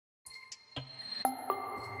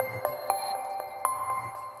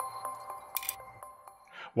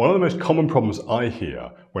One of the most common problems I hear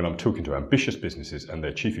when I'm talking to ambitious businesses and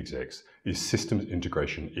their chief execs is systems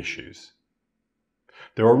integration issues.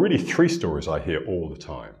 There are really three stories I hear all the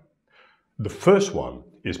time. The first one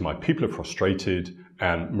is my people are frustrated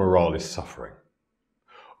and morale is suffering.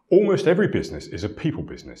 Almost every business is a people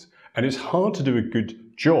business, and it's hard to do a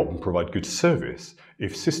good job and provide good service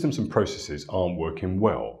if systems and processes aren't working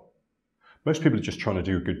well. Most people are just trying to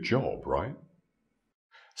do a good job, right?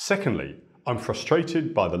 Secondly, I'm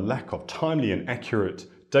frustrated by the lack of timely and accurate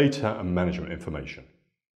data and management information.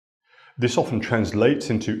 This often translates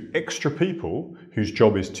into extra people whose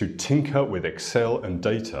job is to tinker with Excel and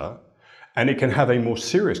data, and it can have a more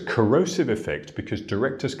serious corrosive effect because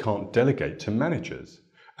directors can't delegate to managers,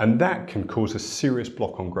 and that can cause a serious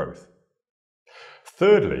block on growth.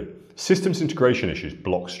 Thirdly, systems integration issues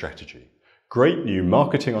block strategy. Great new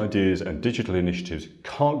marketing ideas and digital initiatives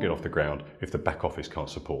can't get off the ground if the back office can't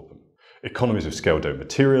support them. Economies of scale don't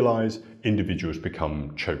materialise, individuals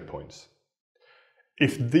become choke points.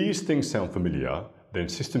 If these things sound familiar, then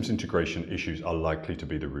systems integration issues are likely to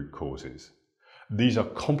be the root causes. These are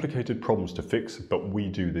complicated problems to fix, but we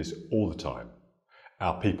do this all the time.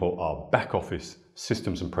 Our people are back office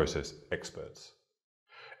systems and process experts.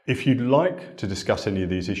 If you'd like to discuss any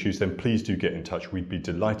of these issues, then please do get in touch. We'd be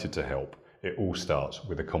delighted to help. It all starts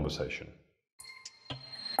with a conversation.